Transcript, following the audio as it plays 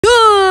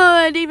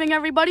Good evening,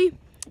 everybody.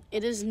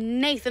 It is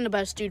Nathan, the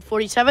best dude,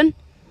 47,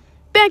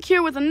 back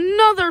here with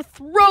another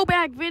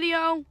throwback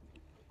video.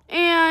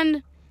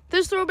 And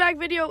this throwback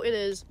video, it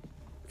is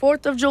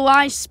 4th of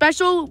July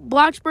special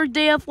Bloxburg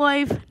Day of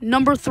Life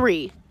number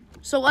 3.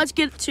 So let's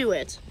get to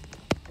it.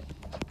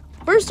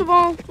 First of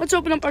all, let's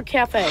open up our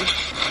cafe.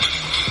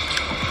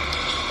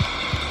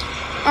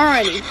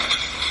 Alrighty.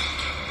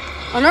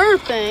 Another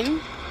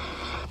thing,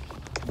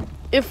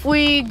 if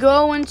we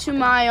go into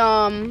my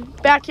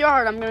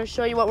backyard, I'm going to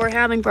show you what we're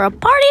having for a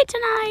party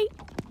tonight.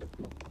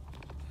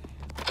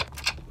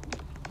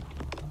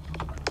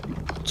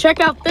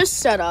 Check out this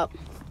setup.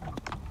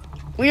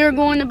 We are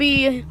going to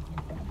be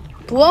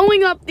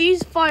blowing up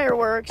these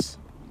fireworks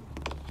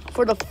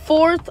for the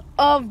 4th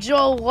of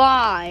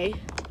July.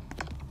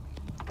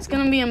 It's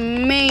going to be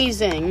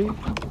amazing.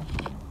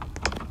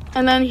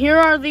 And then here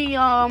are the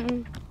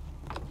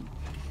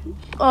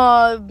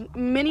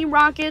mini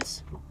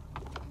rockets.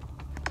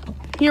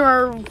 Here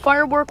are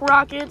firework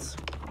rockets,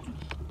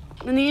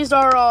 and these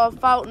are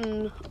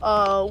fountain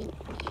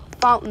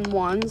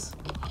ones.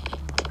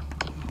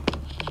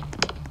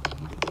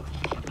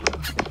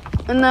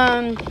 And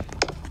then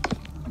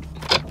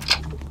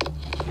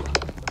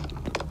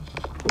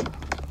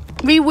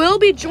we will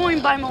be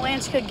joined by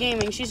Melanska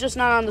Gaming. She's just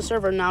not on the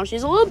server now.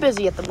 She's a little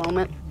busy at the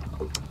moment,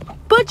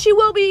 but she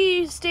will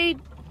be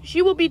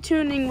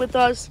tuning with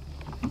us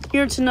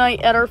here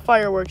tonight at our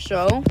fireworks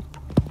show.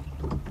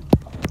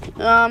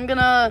 I'm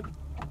gonna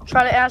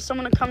try to ask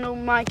someone to come to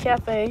my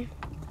cafe.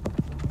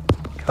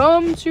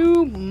 Come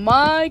to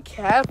my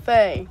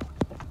cafe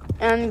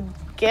and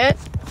get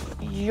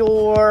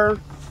your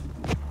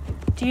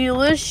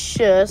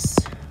delicious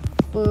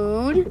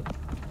food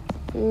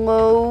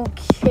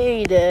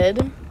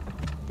located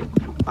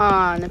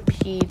on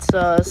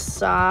pizza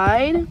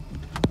side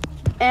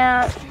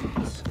at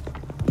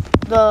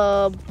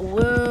the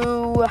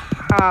Blue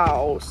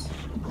House.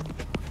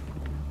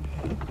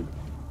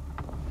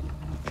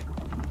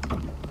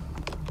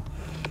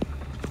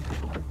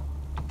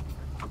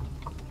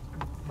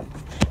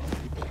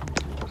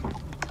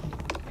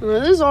 Well,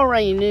 this is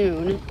already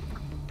noon.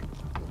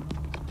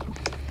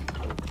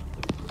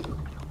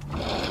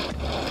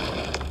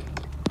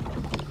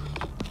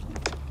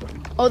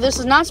 Oh, this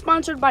is not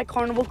sponsored by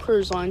Carnival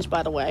Cruise Lines,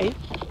 by the way.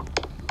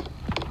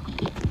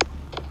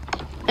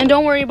 And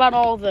don't worry about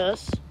all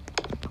this.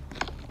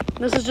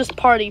 This is just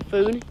party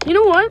food. You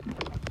know what?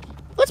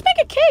 Let's make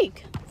a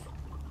cake.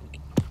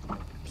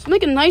 Let's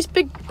make a nice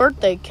big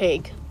birthday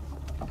cake.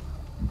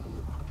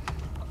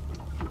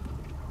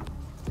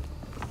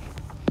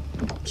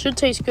 Should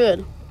taste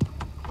good.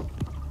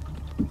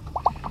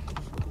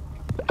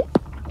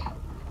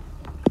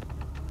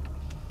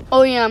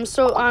 Oh yeah,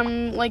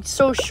 I'm like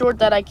so short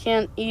that I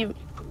can't even.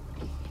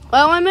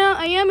 Well,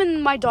 I am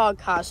in my dog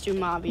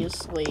costume,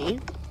 obviously.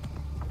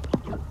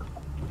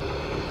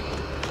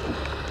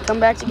 Come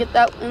back to get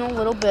that in a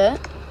little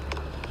bit.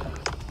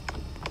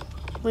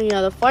 But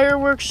yeah, the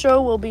fireworks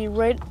show will be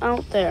right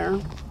out there.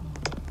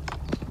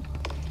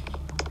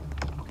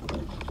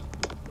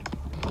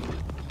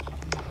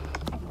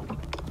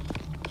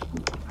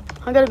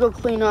 I gotta go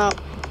clean up.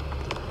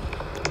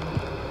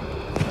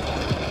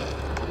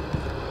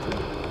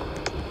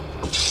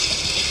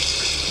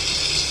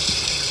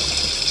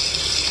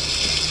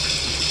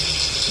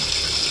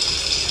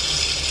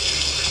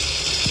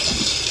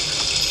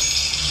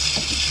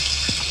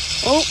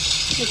 Oh,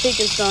 the cake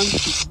is done.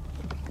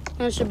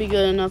 That should be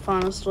good enough,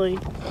 honestly.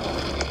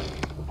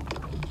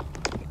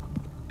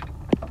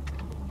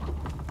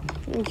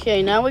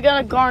 Okay, now we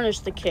gotta garnish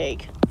the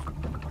cake.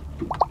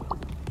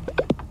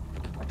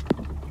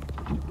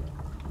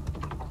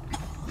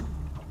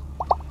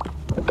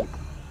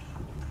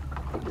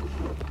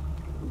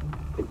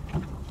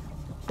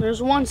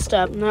 There's one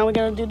step. Now we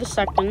gotta do the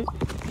second.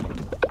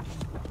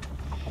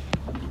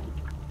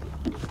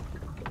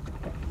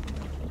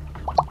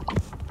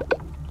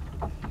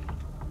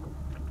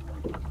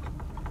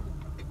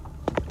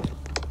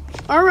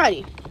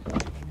 Alrighty.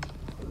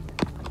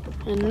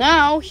 And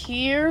now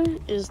here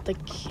is the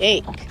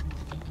cake.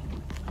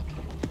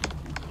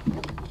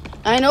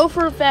 I know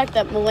for a fact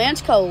that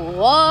Melanska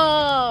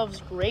loves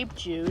grape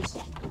juice.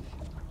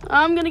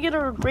 I'm gonna get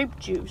her grape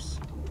juice.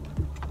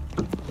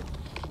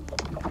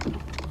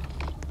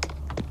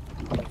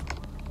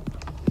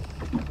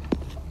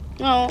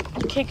 No,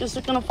 the cake is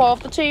gonna fall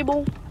off the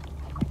table.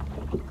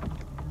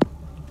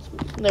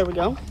 There we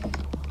go.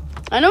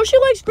 I know she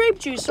likes grape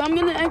juice, so I'm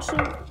gonna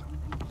actually...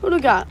 What do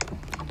we got?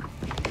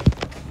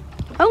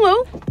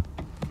 Hello?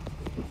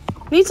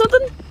 Need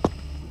something?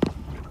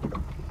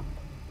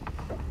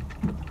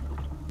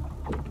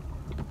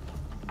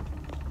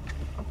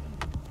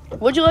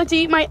 Would you like to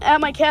eat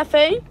at my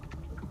cafe?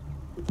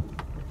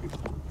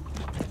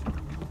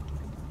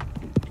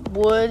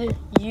 Would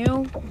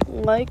you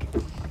like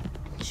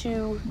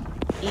to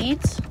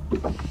eat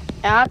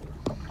at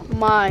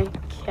my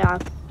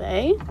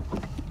cafe?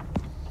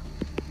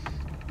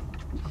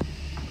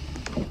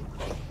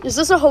 Is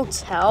this a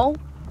hotel?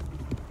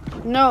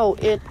 No,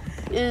 it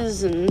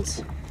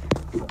isn't.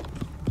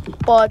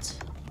 But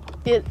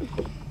it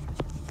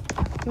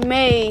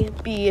may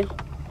be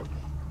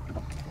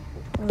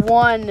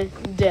one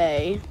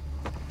day.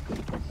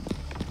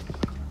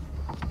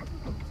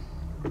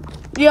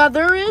 Yeah,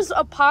 there is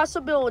a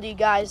possibility,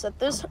 guys, that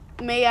this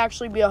may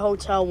actually be a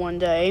hotel one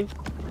day.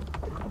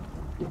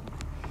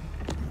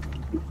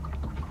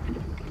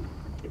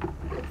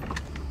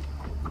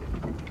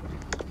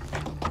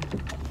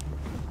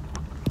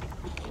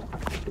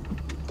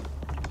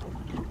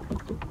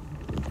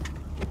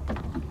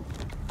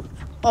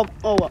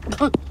 Oh,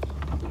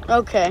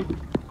 okay.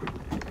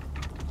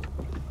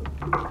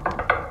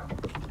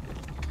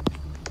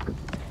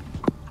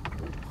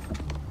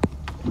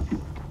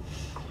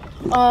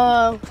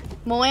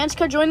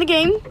 Melanska joined the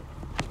game.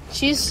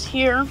 She's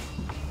here.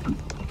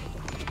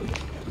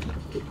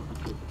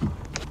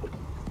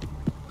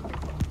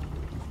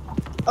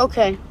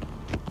 Okay.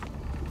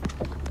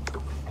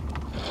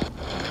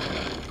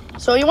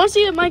 So you want to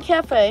see at my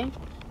cafe?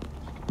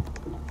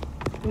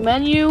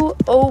 Menu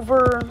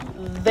over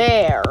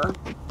there.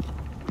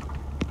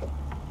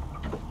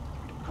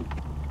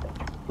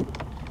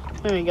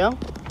 There we go.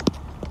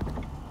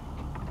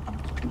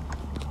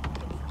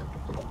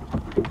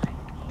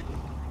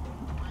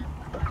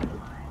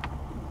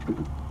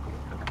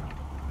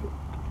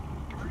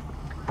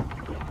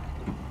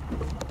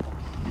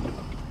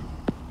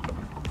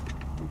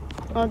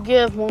 I'll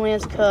give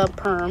Melanska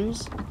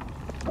perms.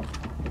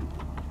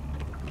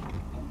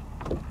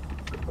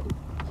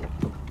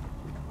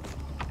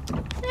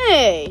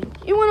 Hey,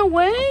 you went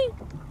away?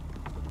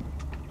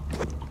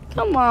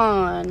 Come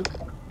on.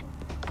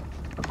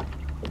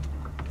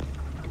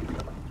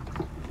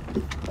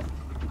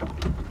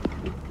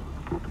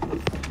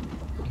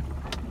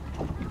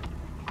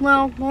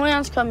 Well,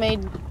 Melanska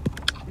made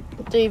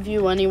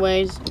debut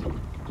anyways.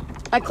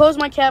 I closed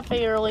my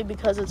cafe early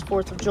because it's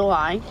 4th of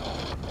July.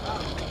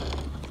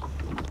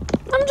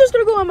 I'm just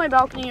gonna go on my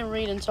balcony and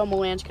read until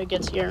Melanska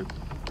gets here.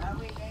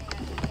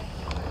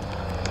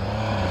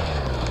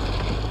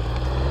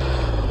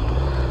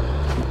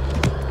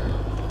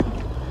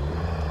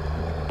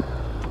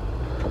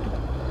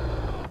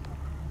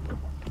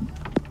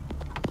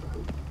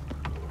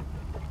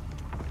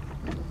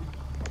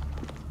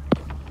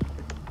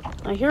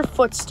 I hear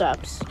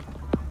footsteps,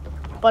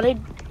 but I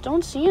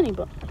don't see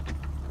anybody.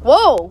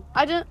 Whoa!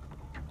 I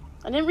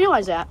didn't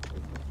realize that.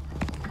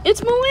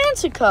 It's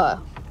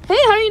Melanska. Hey,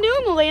 how you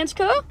doing,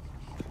 Melanska?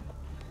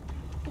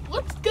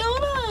 What's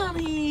going on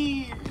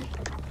here?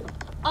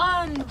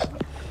 On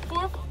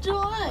 4th of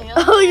July.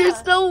 Oh, you're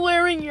still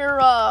wearing your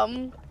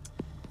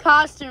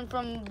costume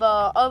from the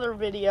other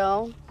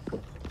video.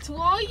 To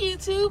all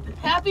YouTube,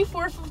 happy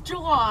 4th of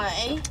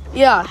July.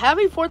 Yeah,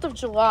 happy 4th of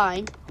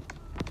July.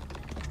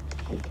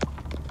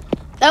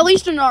 At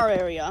least in our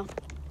area.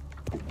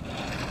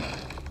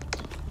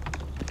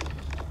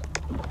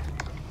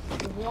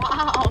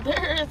 Wow,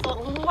 there is a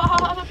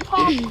lot of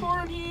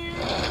popcorn here.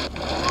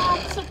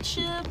 Lots of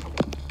chips.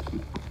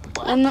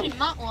 Well, And actually,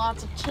 not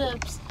lots of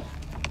chips.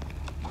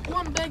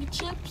 1 bag of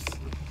chips,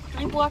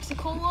 3 blocks of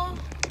cola,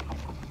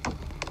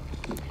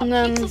 And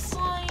then pizza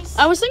slice,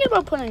 I was thinking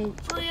about putting.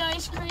 free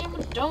ice cream, a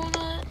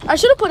donut. I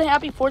should have put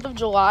happy 4th of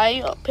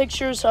July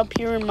pictures up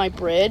here in my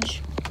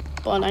bridge,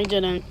 but I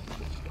didn't.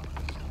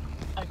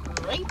 A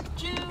grape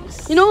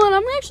juice. You know what?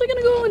 I'm actually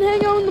gonna go and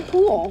hang out in the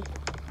pool.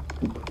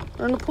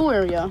 Or in the pool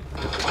area.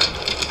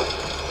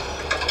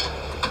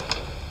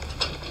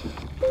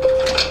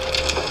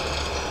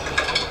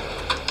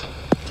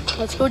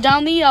 Let's go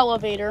down the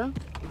elevator.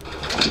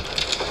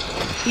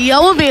 The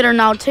elevator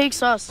now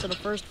takes us to the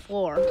 1st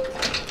floor.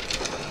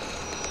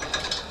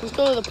 Let's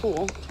go to the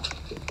pool.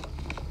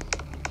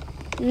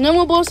 And then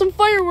we'll blow some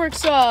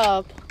fireworks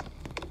up.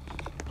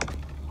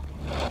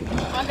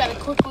 I gotta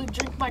quickly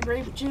drink my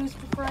grape juice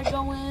before I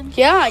go in.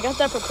 Yeah, I got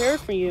that prepared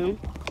for you.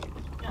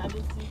 Yeah,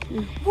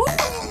 Woo!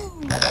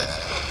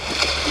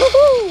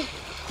 Woohoo!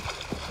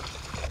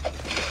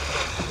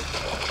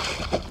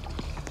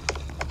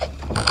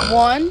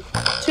 1,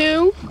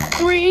 2,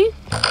 3.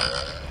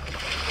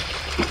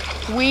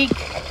 Weak.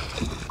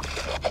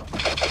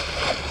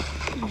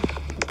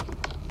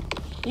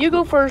 You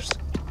go first.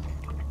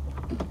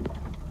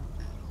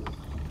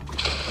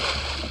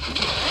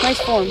 Nice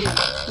form.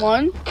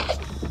 1.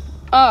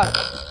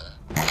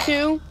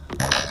 2.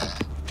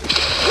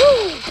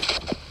 Woo!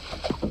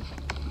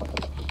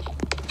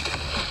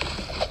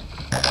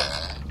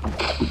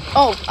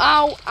 Oh,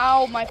 ow,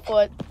 ow, my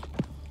foot.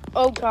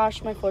 Oh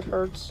gosh, my foot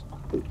hurts.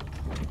 You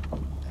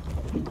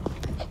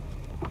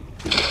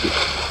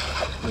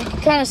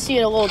can kind of see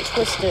it a little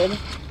twisted.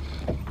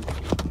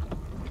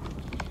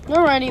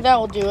 Alrighty, that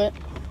will do it.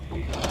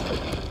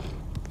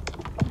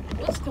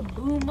 Let's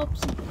kaboom up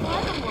some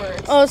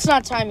fireworks. Oh, it's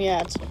not time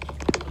yet.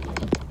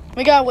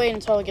 We gotta wait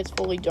until it gets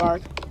fully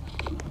dark.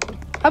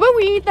 How about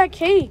we eat that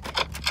cake?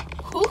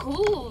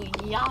 Hoo-hoo,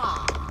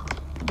 yeah.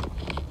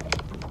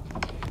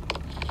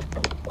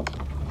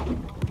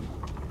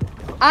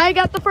 I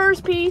got the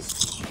first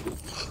piece.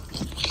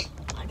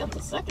 I got the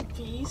second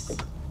piece.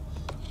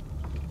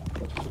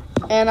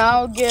 And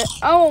I'll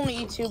only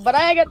eat 2, but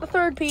I got the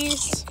third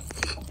piece.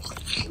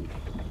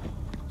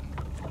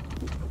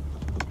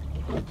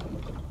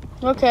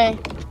 Okay.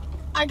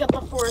 I got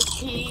the fourth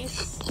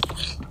piece.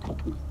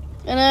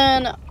 And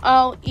then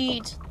I'll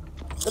eat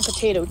the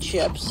potato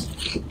chips.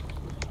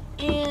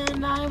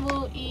 And I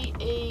will eat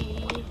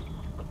a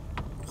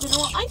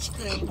vanilla ice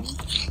cream.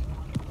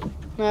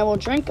 And I will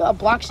drink a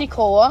Bloxy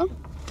Cola.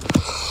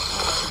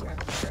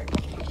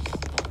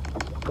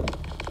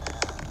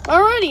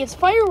 Alrighty, it's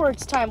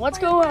fireworks time. Let's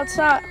go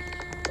outside.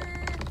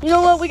 You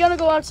know what? We gotta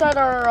go outside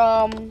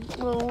our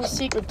little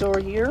secret door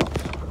here.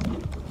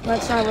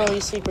 That's not really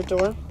a secret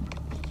door.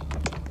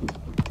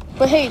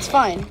 But hey, it's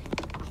fine.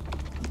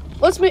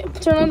 Let's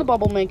turn on the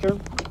bubble maker.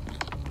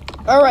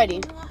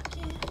 Alrighty.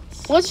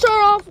 Let's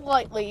start off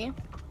lightly.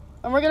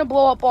 And we're gonna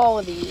blow up all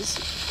of these.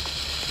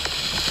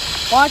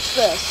 Watch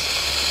this.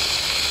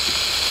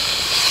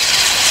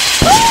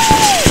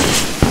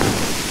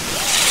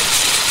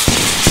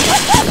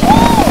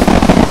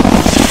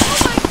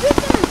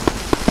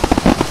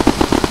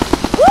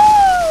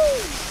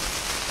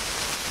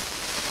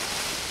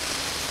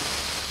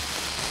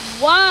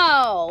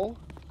 Wow.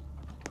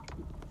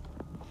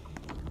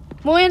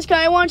 Malanska,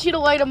 I want you to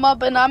light them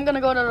up, and I'm going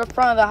to go to the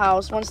front of the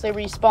house once they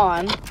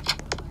respawn.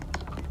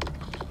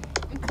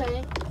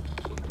 Okay.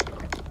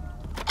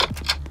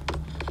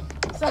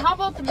 So how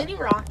about the mini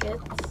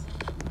rockets?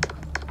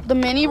 The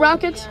mini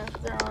rockets? Yeah,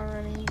 they're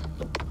already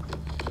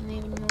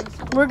needing those.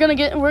 We're gonna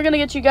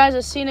get you guys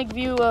a scenic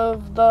view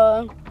of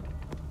the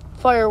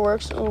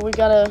fireworks. We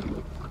gotta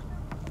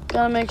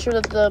make sure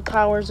that the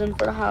power's in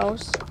for the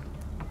house.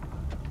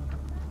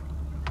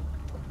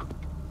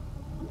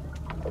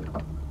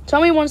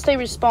 Tell me once they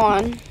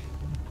respawn.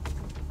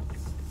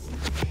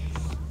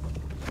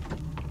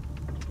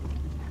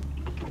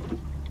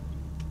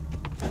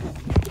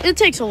 It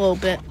takes a little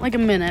bit, like a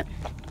minute.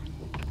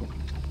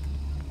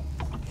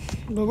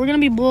 But we're gonna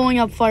be blowing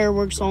up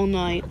fireworks all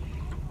night.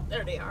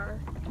 There they are.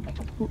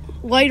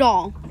 Light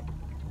all.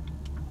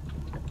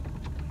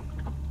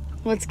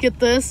 Let's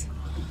get this.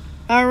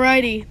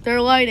 Alrighty,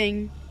 they're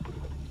lighting.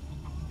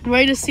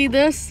 Ready to see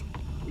this?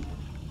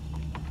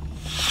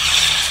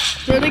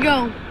 There they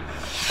go.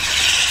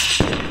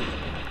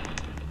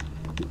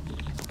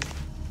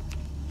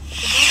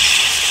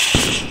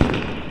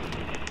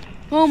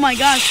 Oh my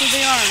gosh, there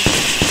they are.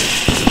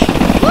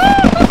 Woo!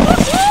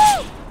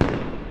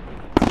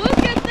 Look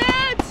at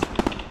that!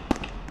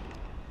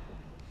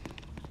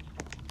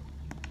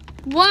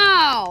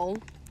 Wow!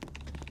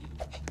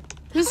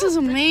 This is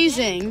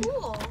amazing.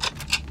 Cool.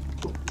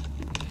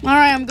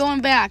 Alright, I'm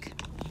going back.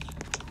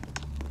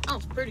 That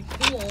was pretty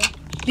cool.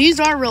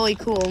 These are really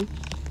cool.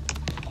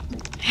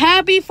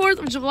 Happy 4th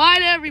of July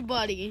to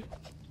everybody.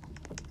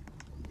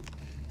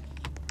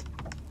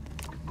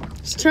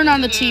 Let's turn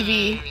on the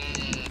TV.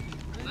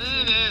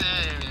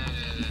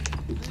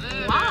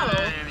 Wow.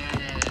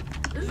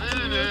 This is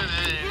gonna make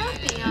me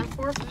happy on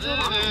 4th of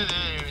July.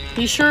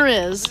 He sure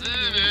is.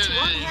 It's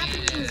one happy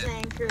news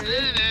anchor.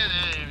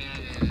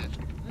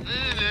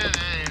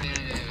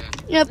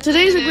 Yep,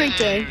 today's a great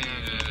day.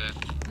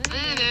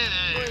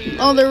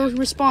 Oh, they're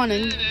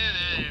respawning.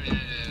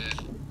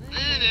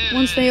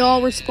 Once they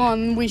all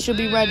respawn, we should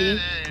be ready.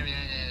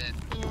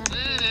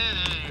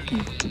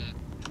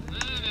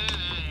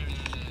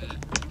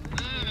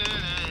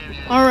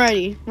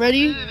 Alrighty,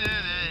 ready?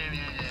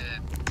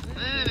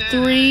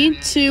 3,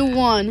 2,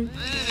 1.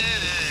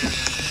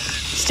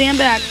 Stand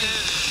back.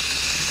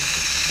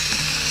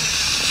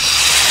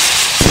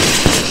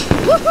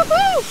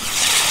 Woo-hoo-hoo!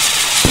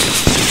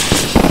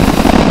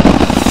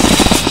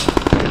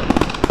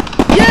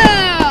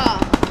 Yeah!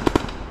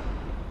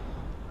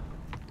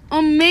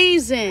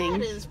 Amazing.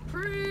 That is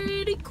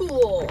pretty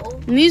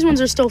cool. And these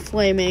ones are still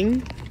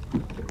flaming.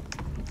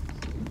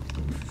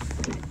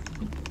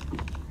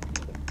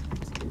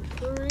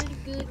 Pretty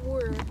good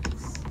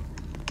works.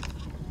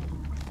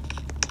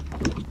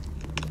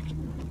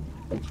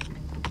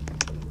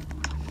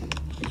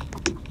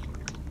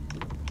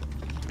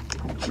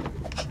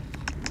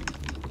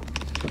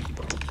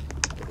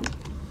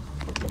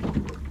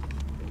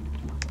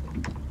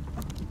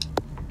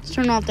 Let's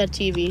turn off that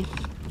TV.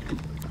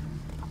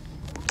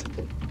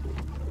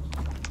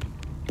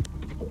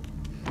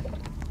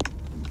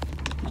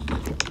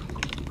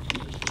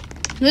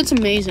 That's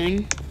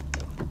amazing.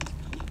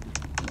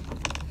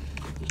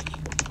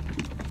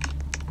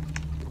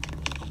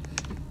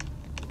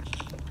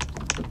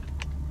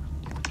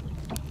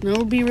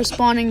 They'll be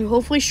respawning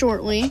hopefully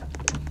shortly.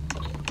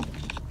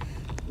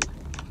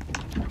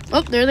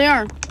 Oh, there they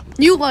are.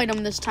 You light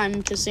them this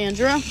time,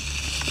 Cassandra.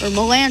 Or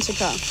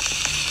Melantica.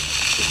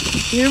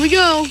 Here we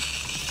go.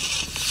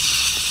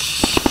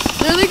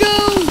 There they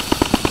go.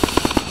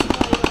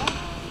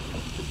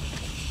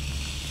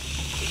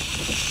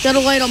 Gotta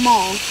light them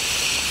all.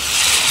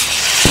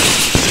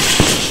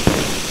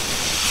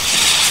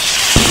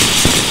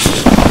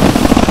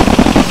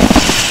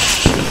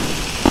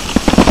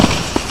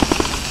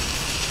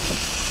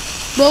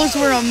 Those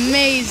were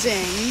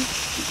amazing.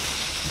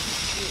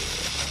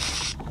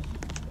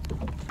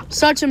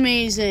 Such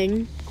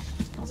amazing.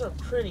 Those are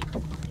pretty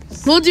cool.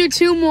 We'll do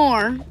 2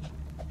 more.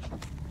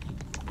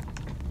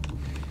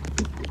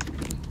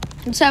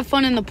 Let's have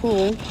fun in the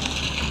pool.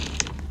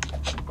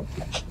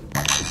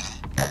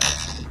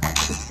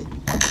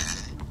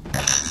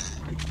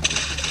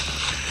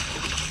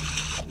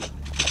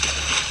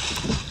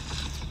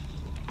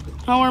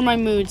 How are my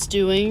moods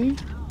doing?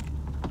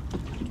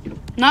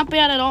 Not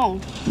bad at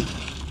all.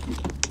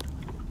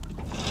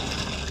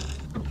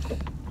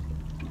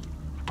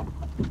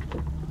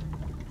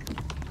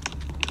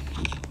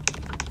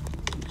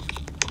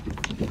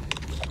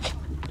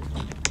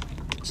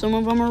 Some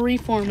of them are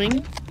reforming.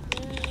 Yeah,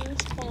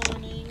 it's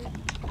spawning.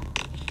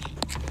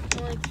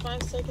 In like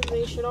 5 seconds,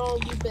 they should all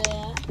be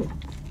back.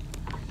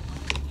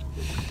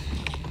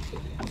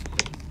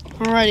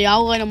 Alrighty,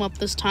 I'll light them up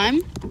this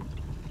time.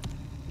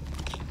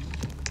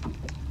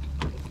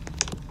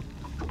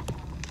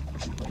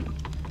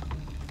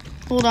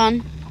 Hold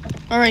on.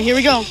 Alright, here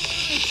we go.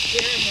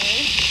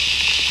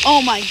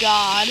 Oh my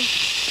god.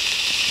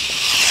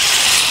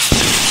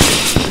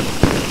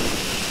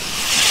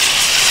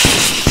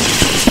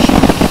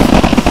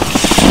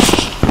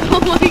 Oh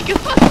my god.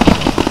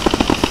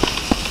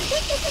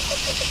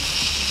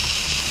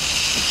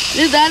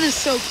 Dude, that is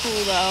so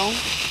cool though.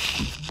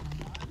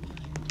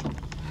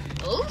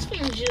 Those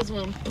things just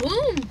went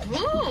boom,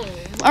 boom.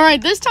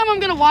 Alright, this time I'm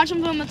gonna watch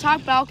them from the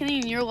top balcony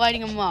and you're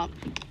lighting them up.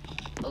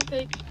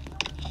 Okay.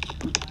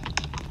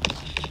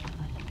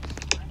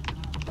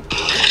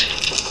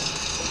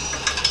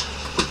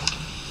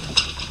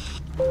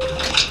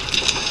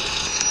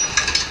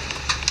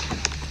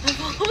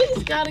 I've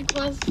always got a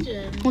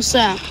question. What's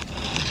that?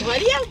 Why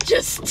do you have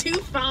just 2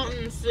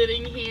 fountains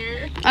sitting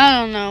here? I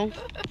don't know.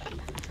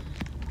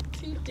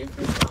 2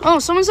 different fountains. Oh,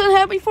 someone said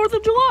happy 4th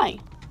of July.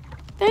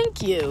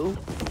 Thank you.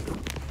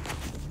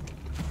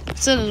 It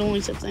said it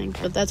only said thanks,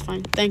 but that's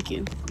fine. Thank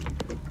you.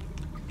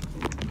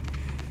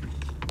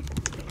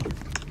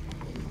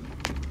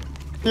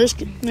 There's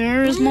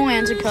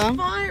Moantica.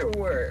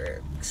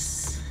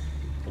 Fireworks.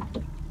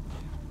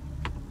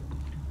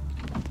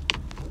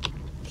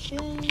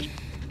 Okay.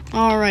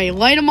 Alright,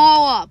 light them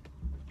all up.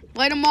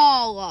 Light them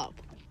all up.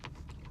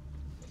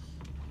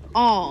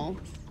 All.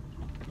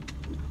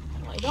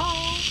 Light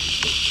on.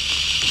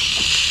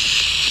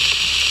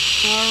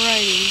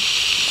 Alrighty.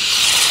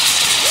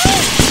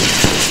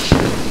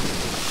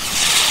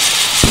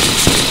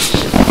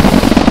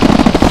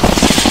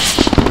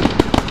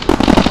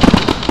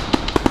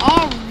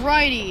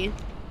 Alrighty.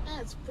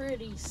 That's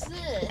pretty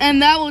sick.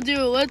 And that will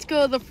do it. Let's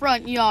go to the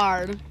front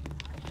yard.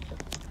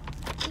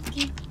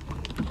 Okay.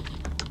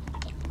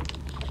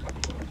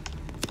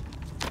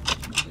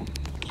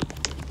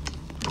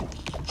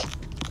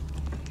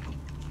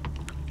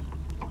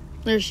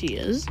 There she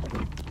is.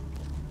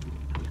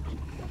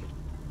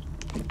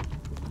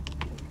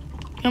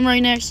 Come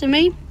right next to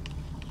me.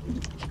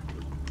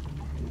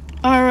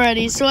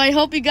 Alrighty, so I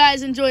hope you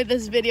guys enjoyed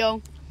this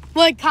video.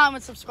 Like,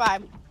 comment,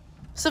 subscribe.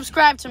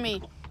 Subscribe to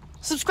me.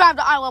 Subscribe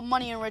to I Love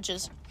Money and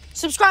Riches.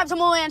 Subscribe to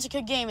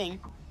Moantica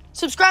Gaming.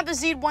 Subscribe to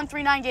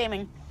Zed139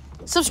 Gaming.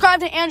 Subscribe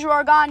to Andrew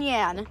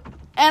Arganian.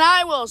 And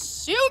I will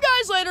see you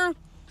guys later.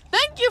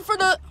 Thank you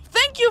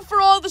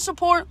for all the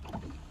support.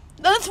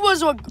 This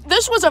was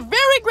a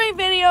very great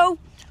video.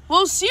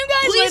 We'll see you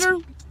guys later.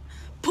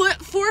 Put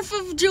 4th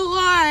of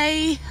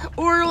July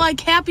or like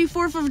Happy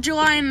 4th of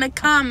July in the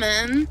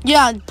comments.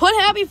 Yeah, put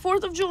Happy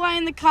 4th of July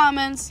in the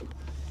comments.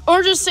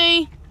 Or just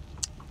say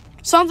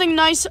something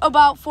nice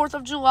about 4th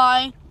of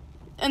July,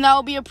 and that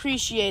will be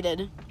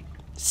appreciated.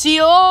 See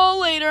you all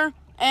later,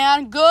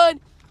 and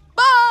goodbye.